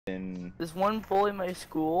in This one bully in my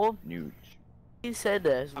school, huge. he said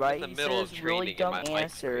this, right? In the middle of really dumb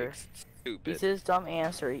answer. He says dumb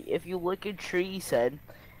answer. If you look at a tree, he said,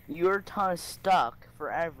 your tongue is stuck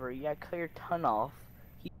forever. You gotta cut your tongue off.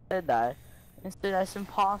 He said that. And said that's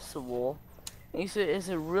impossible. And he said, is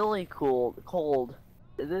it really cold?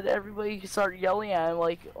 And then everybody started yelling at him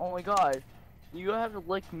like, oh my god, you have to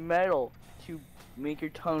lick metal to make your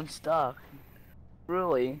tongue stuck.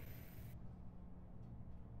 Really?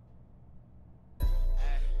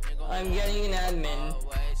 I'm getting an admin,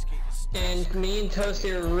 and me and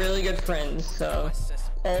Toasty are really good friends, so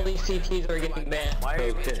all these CTs are getting banned. Why are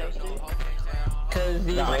you being Toasty? Because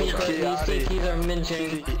these CTs are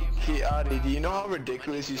minching. Adi, do you know how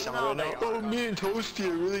ridiculous you sound right now? Oh, me and Toasty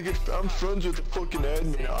are really good. I'm friends with the fucking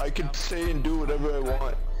admin. I can say and do whatever I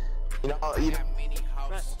want. You know all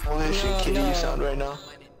this shit kitty you sound right now?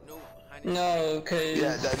 No, cause...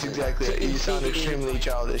 Yeah, that's exactly it. You sound extremely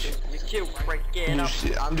childish.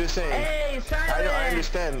 I'm just saying. Hey, I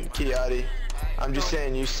understand, Kiadi. I'm just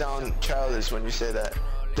saying you sound childish when you say that.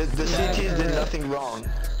 The CTs did nothing wrong.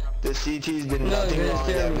 The CTs did nothing wrong.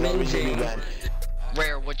 They have no reason to be banned.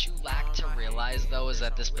 Rare, what you lack to realize though is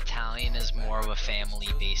that this battalion is more of a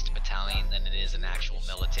family-based battalion than it is an actual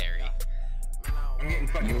military. I'm getting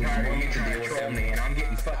fucking tired of you to deal with them, man. I'm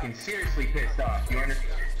getting fucking seriously pissed off. You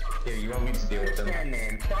understand? Yeah, you want me to deal with them?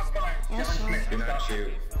 Do not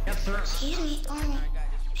shoot. Excuse me, Alright.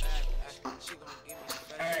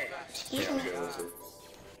 excuse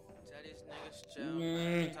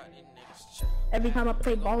me. Every time I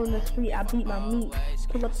play ball in the street, I beat my meat.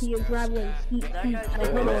 Pull up to your driveway, skeet, skeet.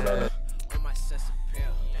 Like, no.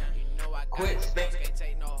 Quit spit.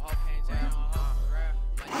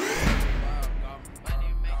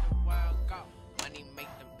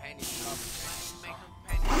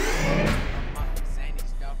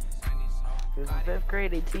 Because in 5th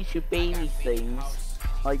grade, they teach you baby things.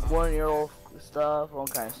 Like 1-year-old stuff, all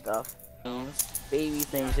kind of stuff. Baby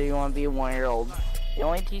things, so you want to be a 1-year-old. They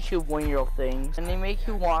only teach you 1-year-old things, and they make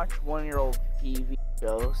you watch 1-year-old TV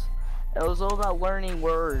shows. It was all about learning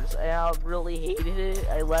words, and I really hated it.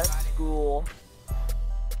 I left school.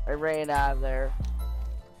 I ran out of there.